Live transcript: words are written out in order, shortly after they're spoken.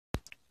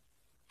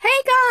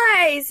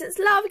guys, it's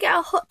Lava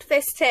Girl Hot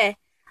Fist here.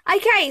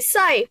 Okay,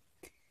 so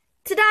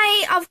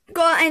today I've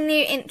got a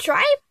new intro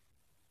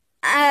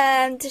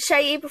to show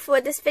you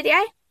before this video.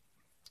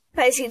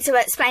 Basically to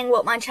explain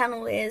what my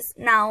channel is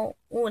now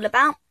all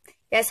about.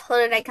 Yes,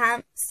 holiday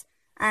camps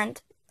and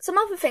some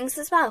other things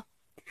as well.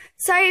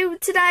 So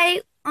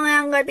today I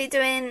am going to be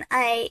doing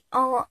a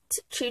art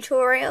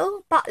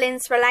tutorial,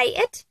 butlins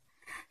related.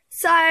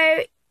 So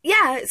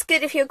yeah, it's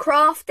good if you're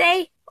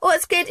crafty, or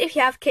it's good if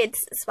you have kids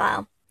as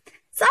well.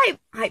 So,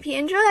 hope you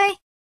enjoy.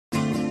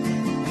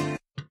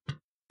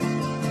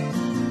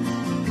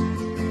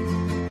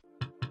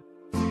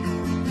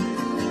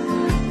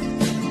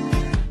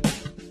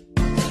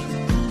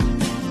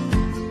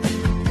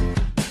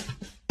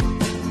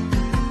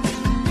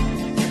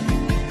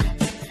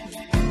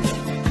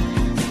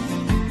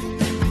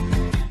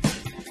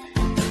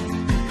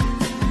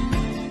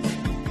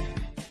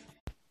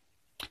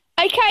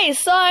 Okay,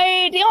 so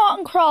the art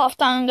and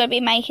craft I'm going to be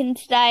making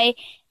today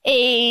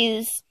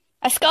is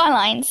a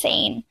skyline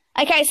scene.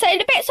 Okay, so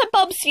the bits and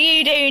bobs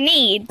you do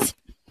need: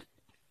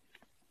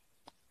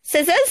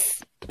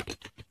 scissors,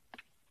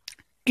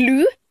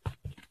 glue,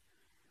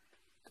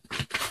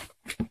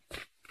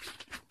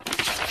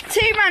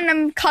 2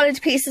 random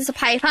coloured pieces of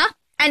paper,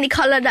 any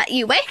colour that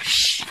you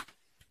wish,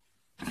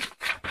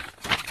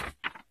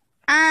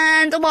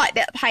 and a white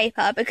bit of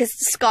paper because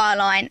the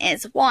skyline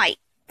is white.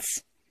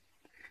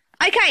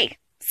 Okay,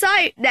 so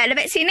they're the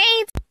bits you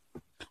need.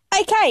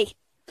 Okay,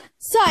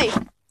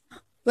 so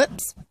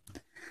whoops.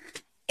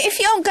 If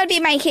you're going to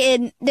be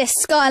making this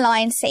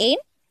skyline scene,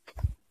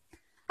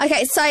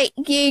 okay, so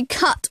you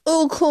cut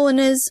all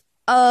corners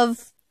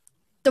of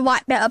the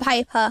white bit of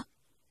paper.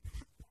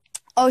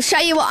 I'll show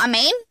you what I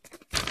mean.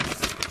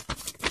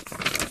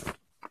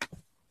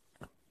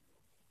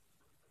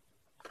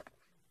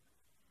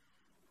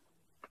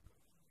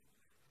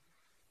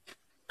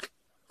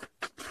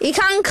 You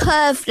can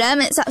curve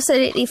them, it's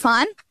absolutely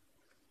fine.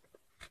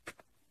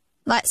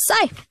 Like so.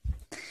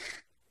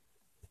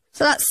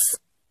 So that's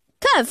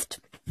curved.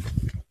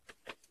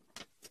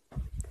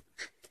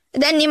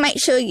 And then you make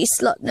sure you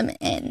slot them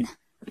in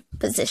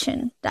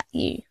position that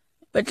you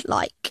would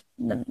like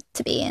them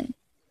to be in.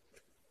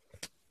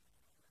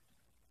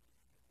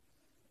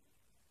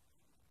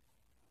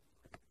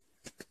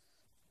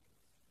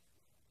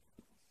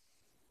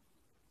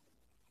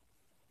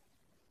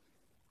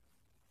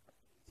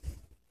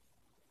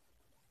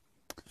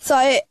 So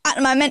at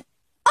the moment,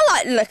 I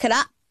like the look of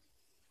that.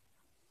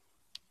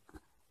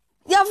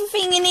 The other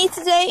thing you need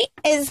to do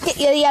is get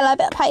your yellow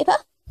bit of paper.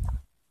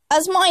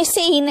 As my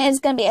scene is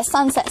going to be a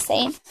sunset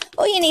scene,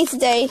 all you need to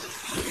do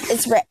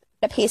is rip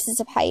the pieces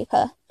of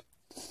paper.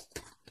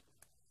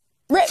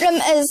 Rip them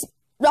as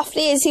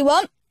roughly as you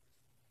want,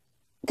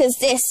 because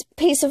this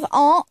piece of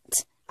art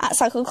acts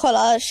like a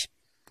collage.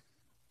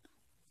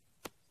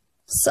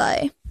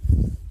 So,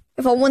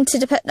 if I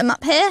wanted to put them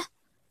up here,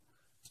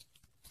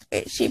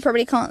 which you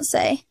probably can't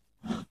see,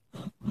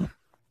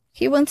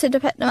 if you wanted to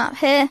put them up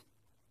here,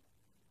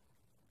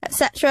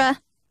 etc.,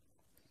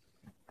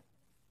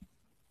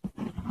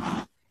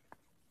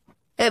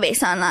 it'll be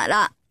something like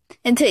that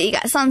until you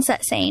get a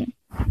sunset scene.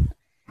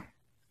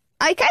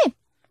 Okay,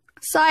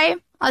 so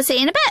I'll see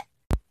you in a bit.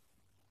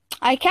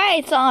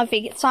 Okay, so I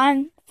think it's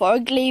time for a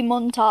glee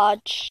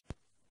montage.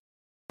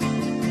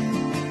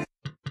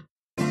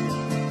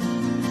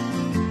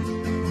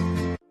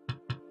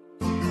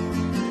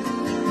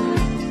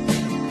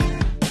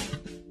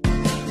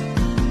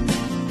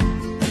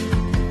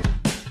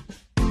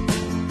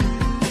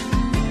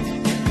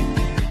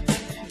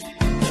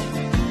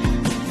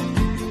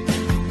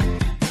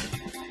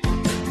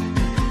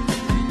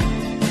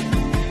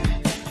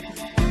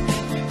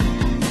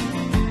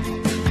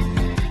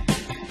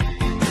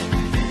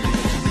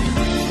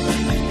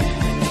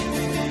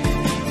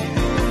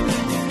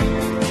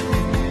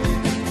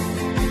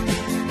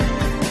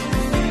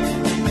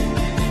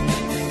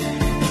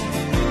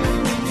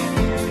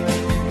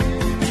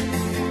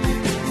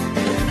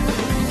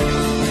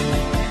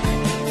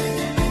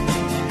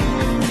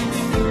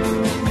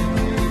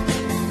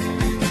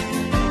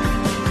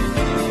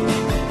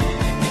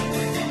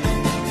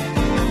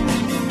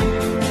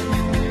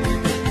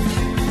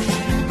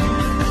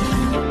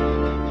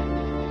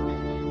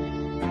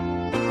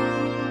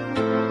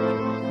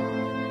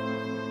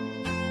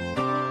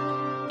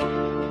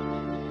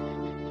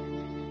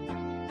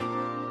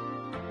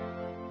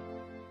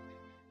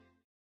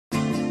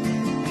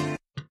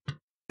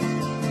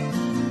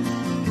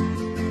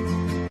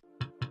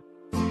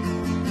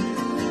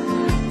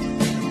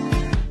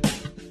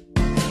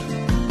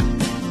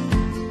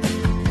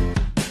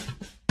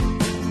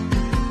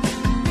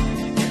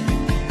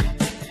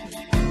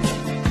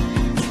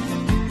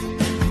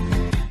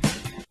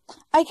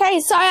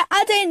 Okay, so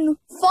adding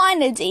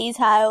finer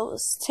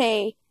details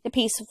to the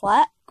piece of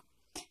work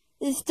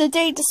is to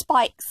do the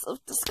spikes of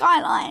the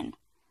skyline.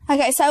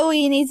 Okay, so all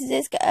you need to do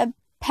is get a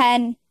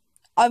pen.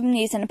 I'm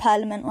using a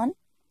Parliament one.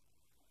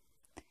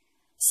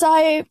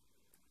 So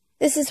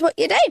this is what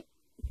you do.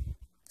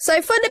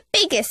 So for the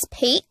biggest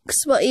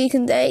peaks, what you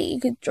can do, you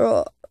could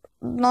draw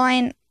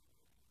line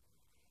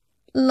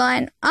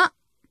up,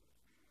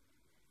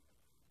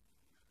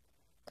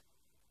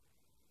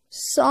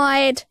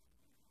 side,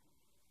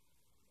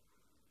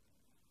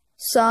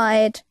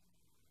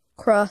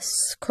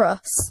 cross,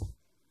 cross.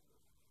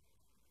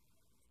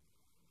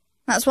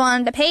 That's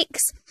one of the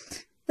peaks.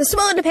 The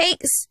smaller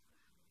peaks,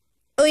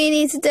 all you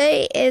need to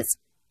do is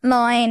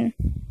line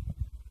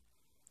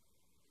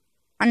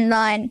and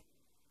line.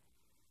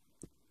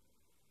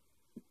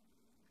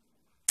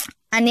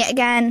 And yet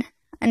again,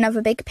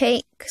 another big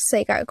peak. So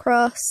you go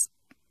across,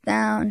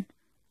 down,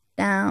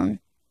 down,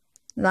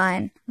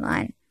 line,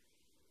 line.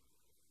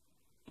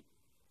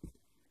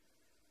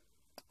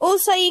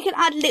 Also, you can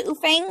add little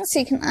things. So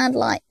you can add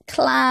like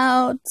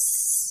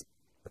clouds,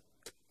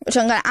 which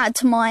I'm going to add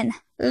to mine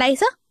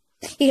later.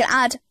 You can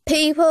add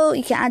people,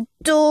 you can add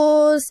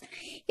doors,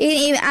 you can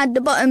even add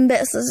the bottom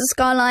bits of the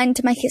skyline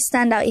to make it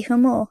stand out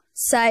even more.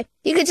 So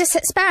you could just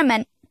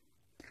experiment.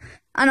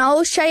 And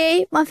I'll show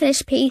you my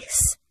finished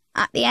piece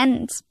at the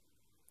end.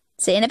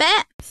 See you in a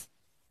bit.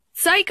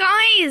 So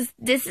guys,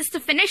 this is the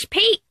finished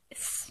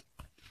piece.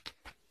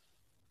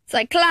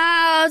 So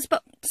clouds,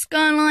 but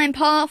skyline,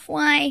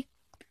 pathway.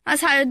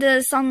 That's how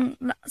the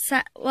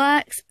sunset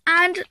works.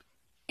 And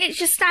it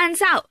just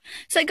stands out.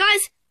 So guys,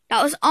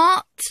 that was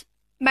art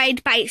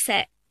made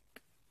basic.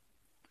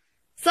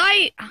 So,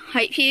 I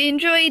hope you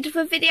enjoyed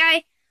the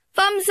video.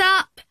 Thumbs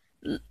up,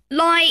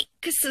 like,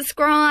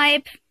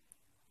 subscribe,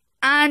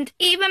 and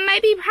even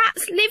maybe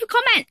perhaps leave a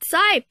comment. So,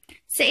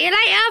 see you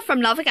later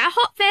from Love Again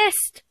Hot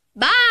Fist.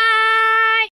 Bye!